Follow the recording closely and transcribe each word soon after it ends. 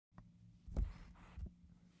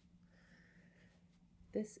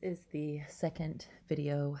This is the second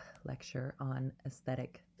video lecture on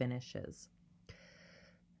aesthetic finishes.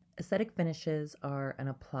 Aesthetic finishes are an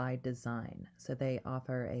applied design, so they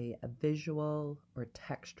offer a visual or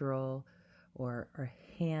textural or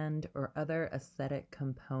hand or other aesthetic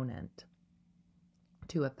component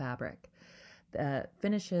to a fabric. The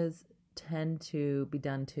finishes tend to be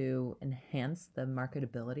done to enhance the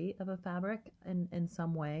marketability of a fabric in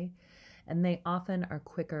some way, and they often are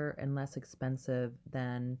quicker and less expensive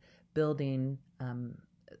than building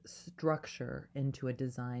structure into a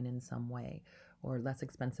design in some way, or less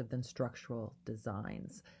expensive than structural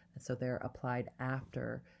designs. So they're applied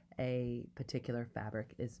after a particular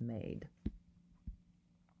fabric is made.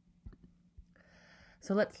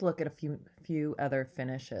 So let's look at a few other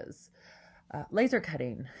finishes. Laser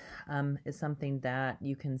cutting is something that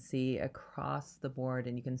you can see across the board,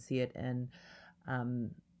 and you can see it in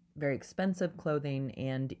very expensive clothing,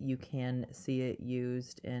 and you can see it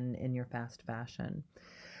used in your fast fashion.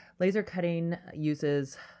 Laser cutting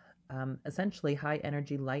uses essentially high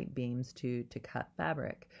energy light beams to cut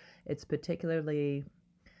fabric. It's particularly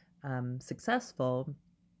successful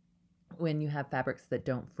when you have fabrics that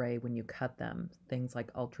don't fray when you cut them. Things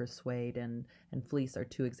like ultra suede and fleece are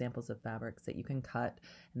two examples of fabrics that you can cut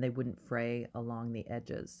and they wouldn't fray along the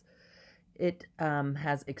edges. It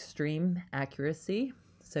has extreme accuracy,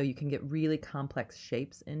 so you can get really complex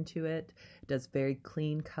shapes into it. It does very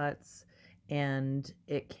clean cuts, and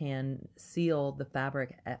it can seal the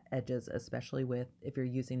fabric edges, especially if you're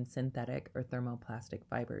using synthetic or thermoplastic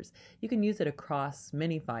fibers. You can use it across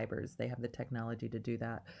many fibers. They have the technology to do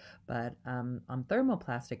that. But on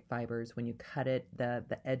thermoplastic fibers, when you cut it, the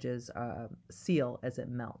edges seal as it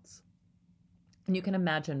melts. And you can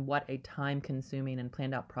imagine what a time-consuming and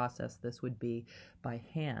planned-out process this would be by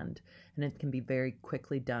hand. And it can be very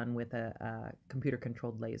quickly done with a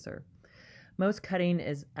computer-controlled laser. Most cutting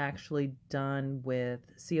is actually done with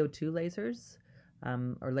CO2 lasers,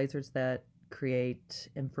 or lasers that create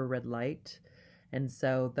infrared light. And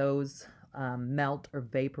so those melt or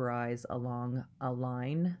vaporize along a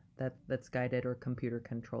line that's guided or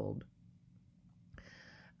computer-controlled.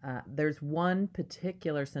 There's one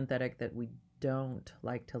particular synthetic that we don't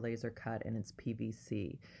like to laser cut, and it's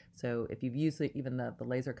PVC. So if you've used even the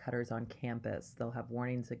laser cutters on campus, they'll have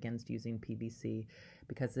warnings against using PVC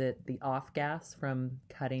because the off gas from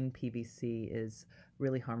cutting PVC is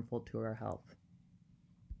really harmful to our health.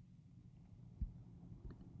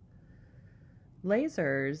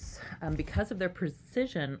 Lasers, because of their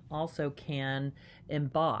precision, also can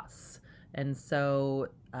emboss. And so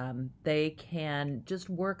they can just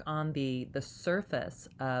work on the surface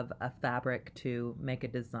of a fabric to make a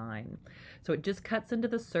design. So it just cuts into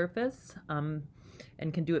the surface and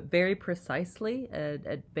can do it very precisely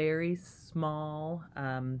at very small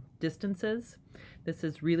distances. This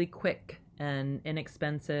is really quick and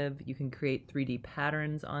inexpensive. You can create 3D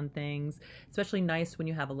patterns on things, especially nice when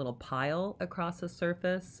you have a little pile across a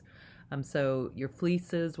surface. So your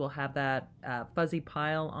fleeces will have that fuzzy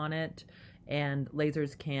pile on it, and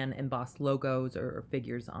lasers can emboss logos or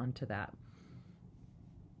figures onto that.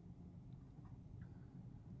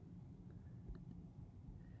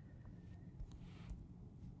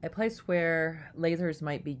 A place where lasers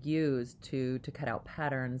might be used to cut out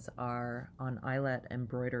patterns are on eyelet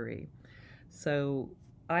embroidery. So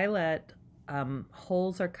eyelet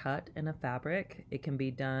holes are cut in a fabric. It can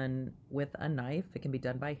be done with a knife. It can be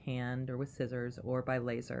done by hand or with scissors or by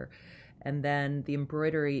laser. And then the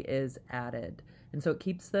embroidery is added. And so it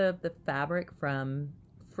keeps the fabric from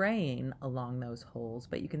fraying along those holes,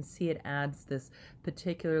 but you can see it adds this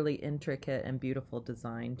particularly intricate and beautiful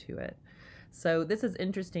design to it. So this is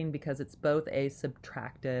interesting because it's both a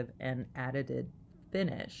subtractive and additive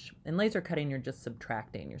finish. In laser cutting, you're just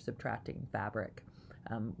subtracting. You're subtracting fabric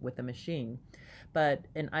with a machine. But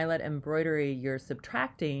in eyelet embroidery, you're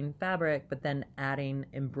subtracting fabric, but then adding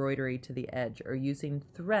embroidery to the edge, or using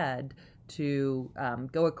thread to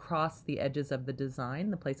go across the edges of the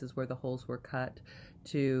design, the places where the holes were cut,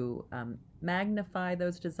 to magnify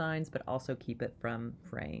those designs, but also keep it from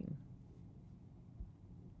fraying,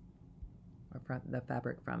 or from the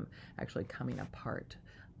fabric from actually coming apart,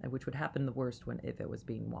 which would happen the worst if it was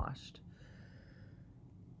being washed.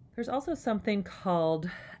 There's also something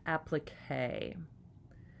called applique.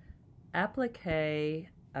 Applique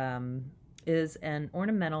is an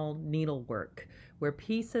ornamental needlework where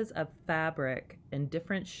pieces of fabric in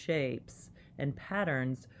different shapes and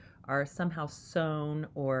patterns are somehow sewn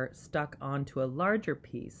or stuck onto a larger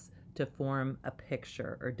piece to form a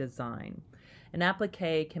picture or design. An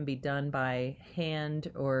applique can be done by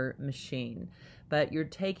hand or machine, but you're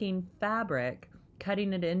taking fabric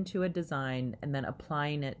cutting it into a design, and then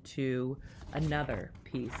applying it to another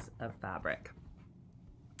piece of fabric.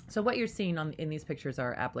 So what you're seeing in these pictures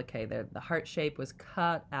are applique. The heart shape was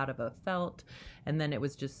cut out of a felt, and then it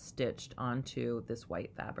was just stitched onto this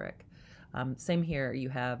white fabric. Same here, you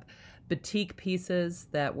have batik pieces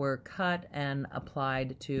that were cut and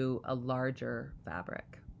applied to a larger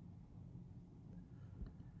fabric.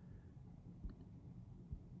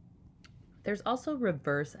 There's also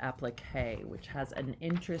reverse applique, which has an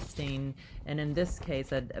interesting, and in this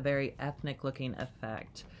case, a very ethnic looking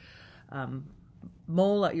effect.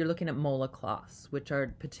 Mola, you're looking at mola cloths, which are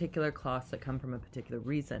particular cloths that come from a particular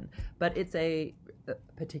reason, but it's a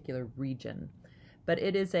particular region. But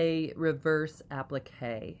it is a reverse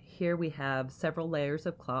applique. Here we have several layers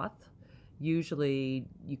of cloth. Usually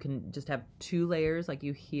you can just have 2 layers like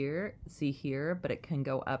you see here, but it can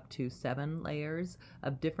go up to 7 layers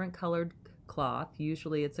of different colored cloth.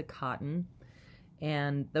 Usually it's a cotton,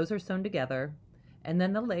 and those are sewn together, and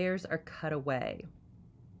then the layers are cut away.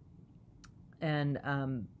 And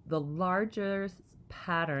the largest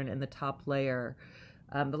pattern in the top layer,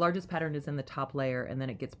 the largest pattern is in the top layer, and then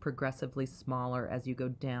it gets progressively smaller as you go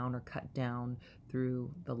down or cut down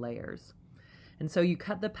through the layers. And so you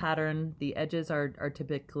cut the pattern, the edges are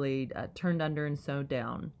typically turned under and sewed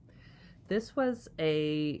down. This was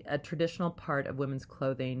a traditional part of women's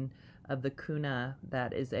clothing of the Kuna,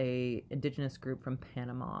 that is a indigenous group from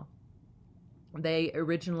Panama. They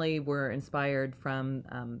originally were inspired from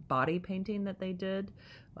body painting that they did,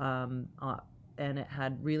 and it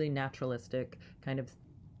had really naturalistic kind of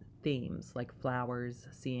themes like flowers,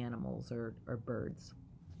 sea animals, or birds.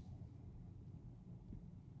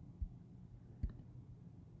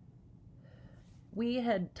 We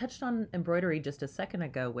had touched on embroidery just a second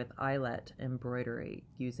ago with eyelet embroidery,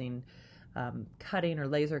 using cutting or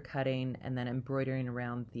laser cutting and then embroidering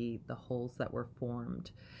around the holes that were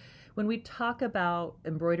formed. When we talk about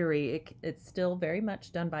embroidery, it's still very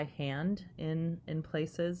much done by hand in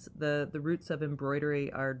places. The roots of embroidery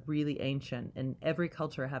are really ancient, and every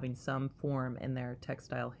culture having some form in their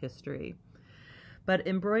textile history. But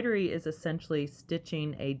embroidery is essentially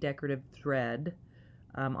stitching a decorative thread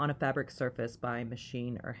on a fabric surface by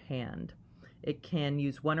machine or hand. It can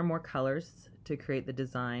use 1 or more colors to create the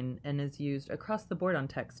design, and is used across the board on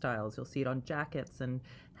textiles. You'll see it on jackets and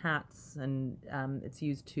hats, and it's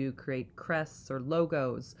used to create crests or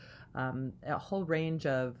logos, a whole range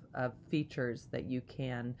of features that you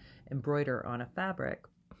can embroider on a fabric.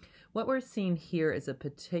 What we're seeing here is a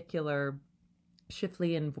particular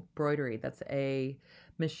Schliffli embroidery. That's a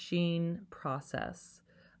machine process.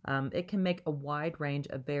 It can make a wide range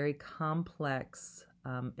of very complex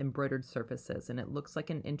embroidered surfaces, and it looks like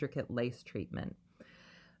an intricate lace treatment.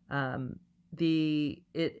 It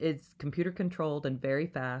is computer controlled and very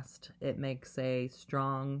fast. It makes a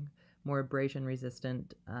strong, more abrasion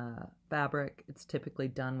resistant fabric. It's typically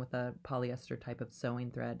done with a polyester type of sewing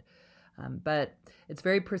thread, but it's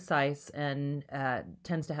very precise and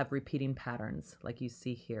tends to have repeating patterns like you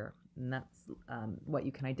see here, and that's what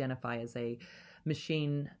you can identify as a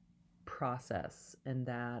machine process, and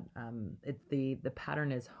that the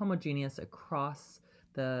pattern is homogeneous across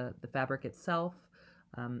the fabric itself,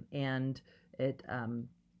 and it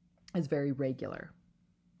is very regular.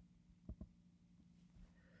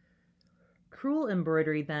 Crewel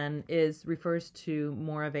embroidery then refers to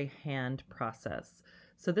more of a hand process.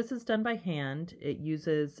 So this is done by hand. It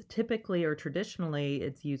uses typically or traditionally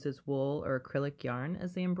it uses wool or acrylic yarn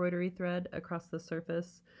as the embroidery thread across the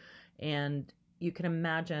surface, and you can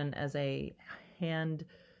imagine as a hand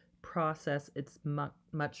process, it's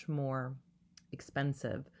much more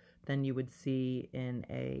expensive than you would see in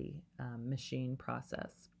a machine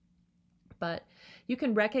process. But you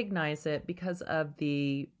can recognize it because of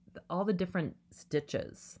all the different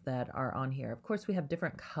stitches that are on here. Of course, we have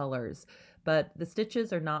different colors, but the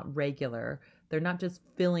stitches are not regular. They're not just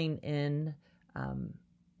filling in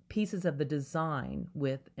pieces of the design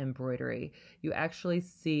with embroidery. You actually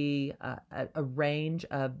see a range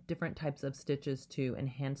of different types of stitches to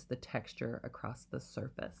enhance the texture across the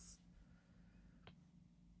surface.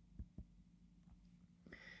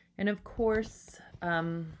 And of course,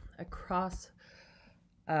 across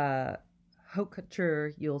haute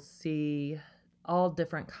couture, you'll see all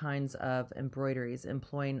different kinds of embroideries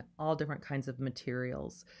employing all different kinds of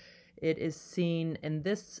materials. It is seen in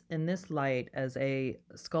this light as a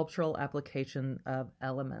sculptural application of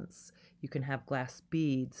elements. You can have glass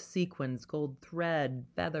beads, sequins, gold thread,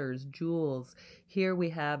 feathers, jewels. Here we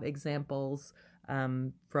have examples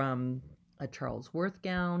from a Charles Worth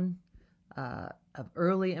gown, of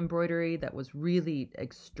early embroidery that was really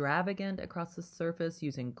extravagant across the surface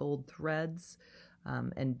using gold threads.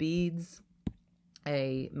 and beads.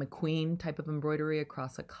 A McQueen type of embroidery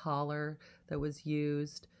across a collar that was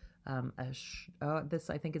used. This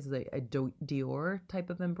I think is a Dior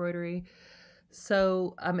type of embroidery.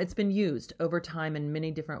 So it's been used over time in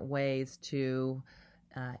many different ways to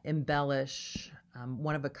embellish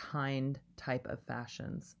one-of-a-kind type of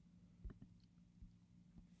fashions.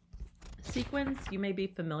 Sequins you may be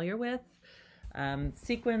familiar with.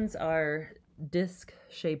 Sequins are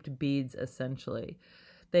disc-shaped beads, essentially.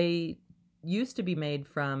 They used to be made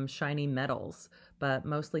from shiny metals, but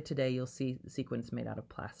mostly today you'll see sequins made out of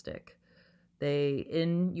plastic. They,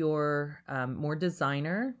 in your more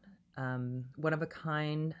designer,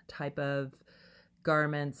 one-of-a-kind type of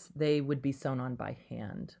garments, they would be sewn on by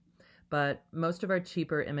hand. But most of our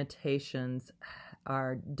cheaper imitations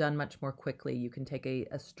are done much more quickly. You can take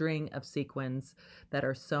a string of sequins that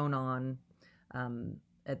are sewn on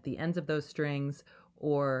at the ends of those strings,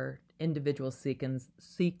 or individual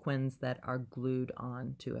sequins that are glued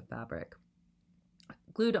on to a fabric.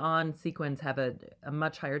 Glued on sequins have a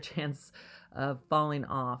much higher chance of falling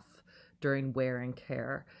off during wear and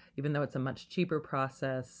tear. Even though it's a much cheaper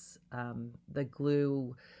process, the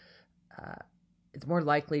glue it's more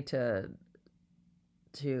likely to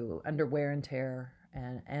under wear and tear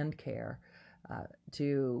and care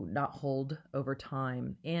to not hold over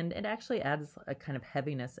time, and it actually adds a kind of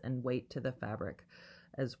heaviness and weight to the fabric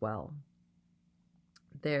as well.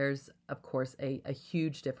 There's, of course, a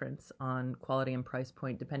huge difference on quality and price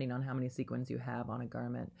point depending on how many sequins you have on a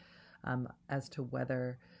garment, as to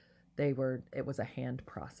whether it was a hand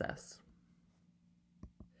process.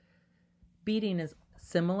 Beading is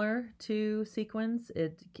similar to sequins.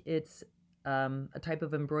 It's a type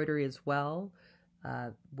of embroidery as well,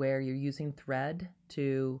 where you're using thread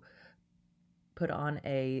to put on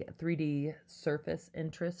a 3D surface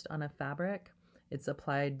interest on a fabric. It's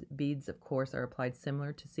applied, beads, of course, are applied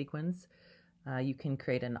similar to sequins. You can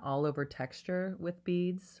create an all-over texture with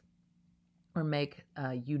beads, or make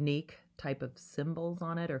unique type of symbols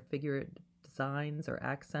on it, or figure designs or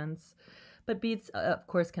accents. But beads, of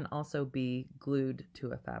course, can also be glued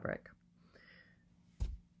to a fabric.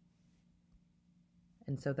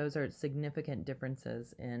 And so those are significant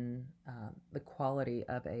differences in the quality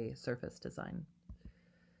of a surface design.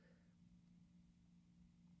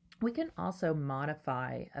 We can also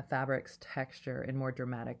modify a fabric's texture in more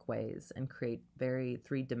dramatic ways and create very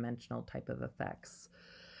three-dimensional type of effects.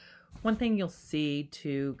 One thing you'll see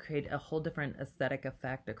to create a whole different aesthetic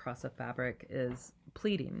effect across a fabric is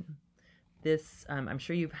pleating. This, I'm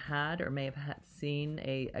sure you've had or may have seen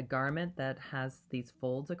a garment that has these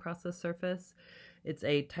folds across the surface. It's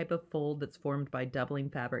a type of fold that's formed by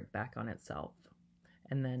doubling fabric back on itself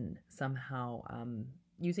and then somehow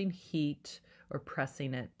using heat or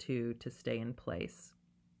pressing it to stay in place.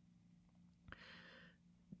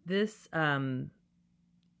 This,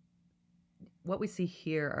 what we see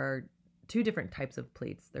here are two different types of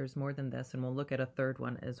pleats. There's more than this, and we'll look at a third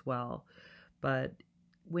one as well. But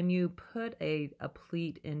when you put a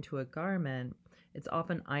pleat into a garment, it's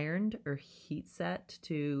often ironed or heat set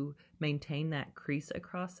to maintain that crease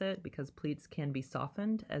across it, because pleats can be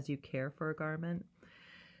softened as you care for a garment.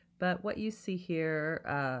 But what you see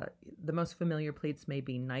here, the most familiar pleats may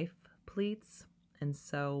be knife pleats. And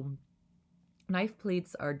so knife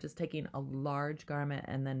pleats are just taking a large garment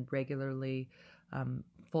and then regularly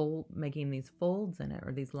making these folds in it,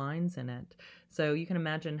 or these lines in it. So you can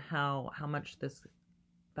imagine how much this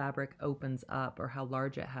fabric opens up, or how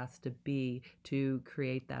large it has to be to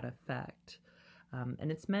create that effect.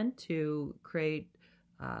 And it's meant to create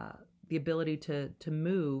the ability to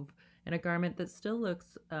move in a garment that still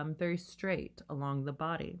looks very straight along the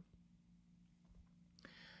body.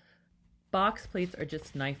 Box pleats are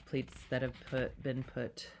just knife pleats that have been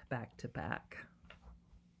put back to back.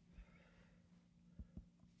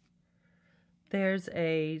 There's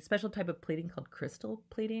a special type of pleating called crystal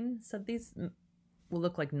pleating. So these will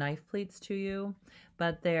look like knife pleats to you,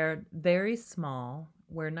 but they're very small,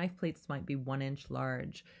 where knife pleats might be 1 inch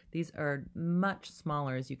large. These are much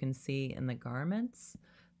smaller, as you can see in the garments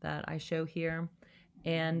that I show here.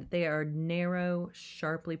 And they are narrow,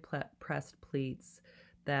 sharply pressed pleats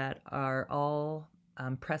that are all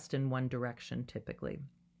pressed in one direction typically.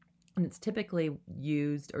 And it's typically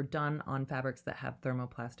used or done on fabrics that have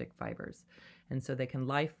thermoplastic fibers. And so they can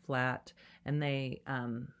lie flat, and they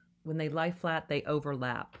when they lie flat, they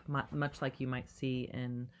overlap, much like you might see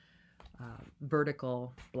in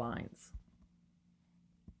vertical blinds.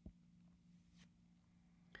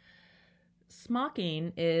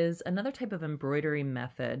 Smocking is another type of embroidery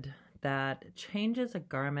method that changes a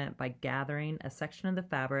garment by gathering a section of the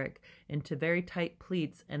fabric into very tight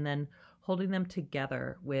pleats and then holding them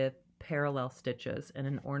together with parallel stitches in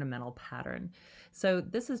an ornamental pattern. So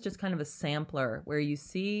this is just kind of a sampler where you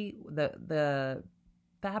see the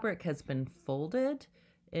fabric has been folded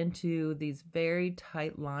into these very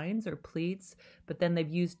tight lines or pleats, but then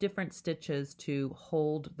they've used different stitches to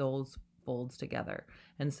hold those folds together.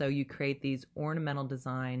 And so you create these ornamental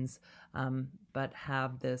designs, but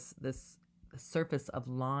have this surface of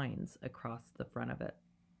lines across the front of it.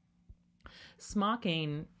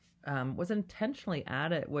 Smocking was intentionally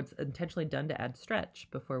done to add stretch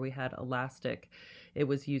before we had elastic. It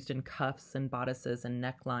was used in cuffs and bodices and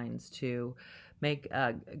necklines to make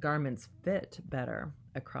garments fit better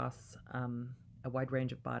across a wide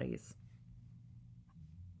range of bodies.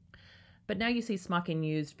 But now you see smocking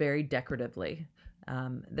used very decoratively.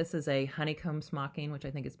 This is a honeycomb smocking, which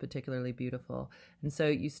I think is particularly beautiful. And so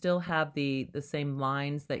you still have the same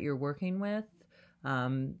lines that you're working with,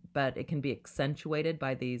 but it can be accentuated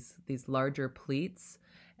by these larger pleats.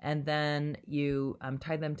 And then you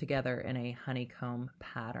tie them together in a honeycomb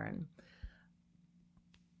pattern.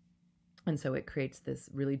 And so it creates this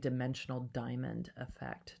really dimensional diamond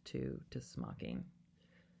effect to smocking.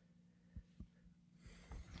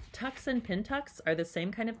 Tucks and pin tucks are the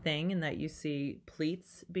same kind of thing in that you see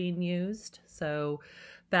pleats being used. So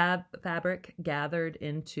fabric gathered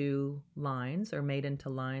into lines or made into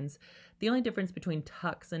lines. The only difference between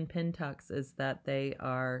tucks and pin tucks is that they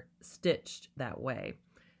are stitched that way.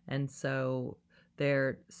 And so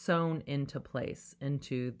they're sewn into place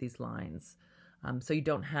into these lines. So you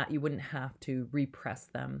wouldn't have to repress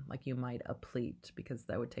them like you might a pleat, because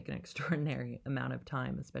that would take an extraordinary amount of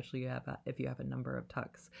time, especially if you have a number of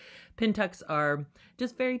tucks. Pin tucks are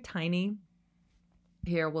just very tiny.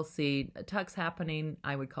 Here we'll see tucks happening.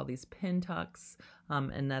 I would call these pin tucks,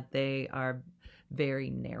 and that they are very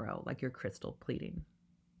narrow, like your crystal pleating.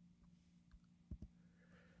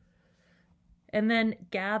 And then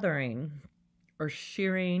gathering or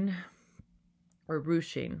shearing or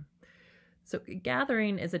ruching. So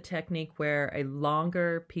gathering is a technique where a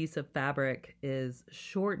longer piece of fabric is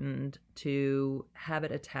shortened to have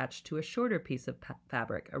it attached to a shorter piece of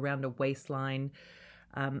fabric around a waistline.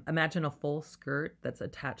 Imagine a full skirt that's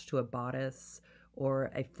attached to a bodice,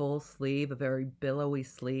 or a full sleeve, a very billowy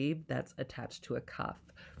sleeve that's attached to a cuff.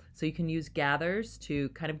 So you can use gathers to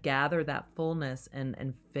kind of gather that fullness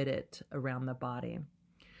and fit it around the body.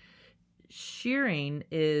 Shearing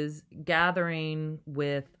is gathering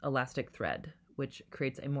with elastic thread, which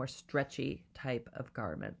creates a more stretchy type of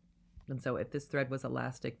garment. And so if this thread was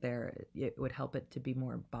elastic there, it would help it to be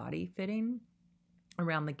more body fitting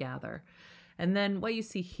around the gather. And then what you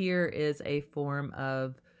see here is a form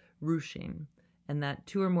of ruching, and that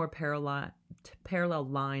two or more parallel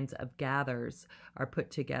lines of gathers are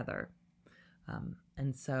put together.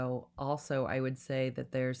 And so also I would say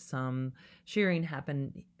that there's some shearing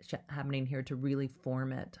happening here to really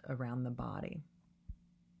form it around the body.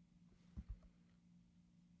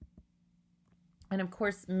 And of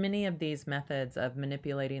course, many of these methods of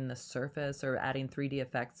manipulating the surface or adding 3D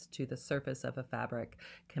effects to the surface of a fabric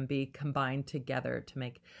can be combined together to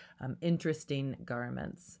make interesting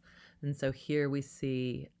garments. And so here we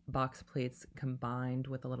see box pleats combined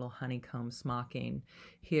with a little honeycomb smocking.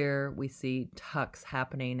 Here we see tucks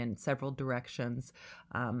happening in several directions,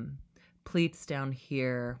 pleats down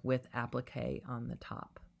here with applique on the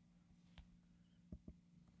top.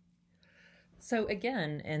 So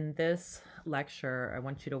again, in this lecture, I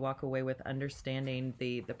want you to walk away with understanding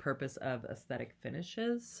the purpose of aesthetic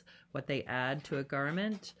finishes, what they add to a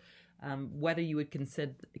garment, whether you would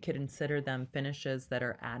consider them finishes that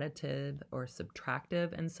are additive or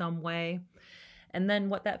subtractive in some way, and then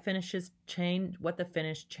what the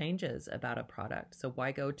finish changes about a product. So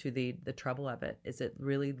why go to the trouble of it? Is it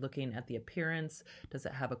really looking at the appearance? Does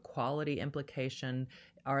it have a quality implication?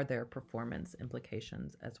 Are there performance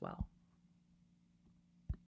implications as well?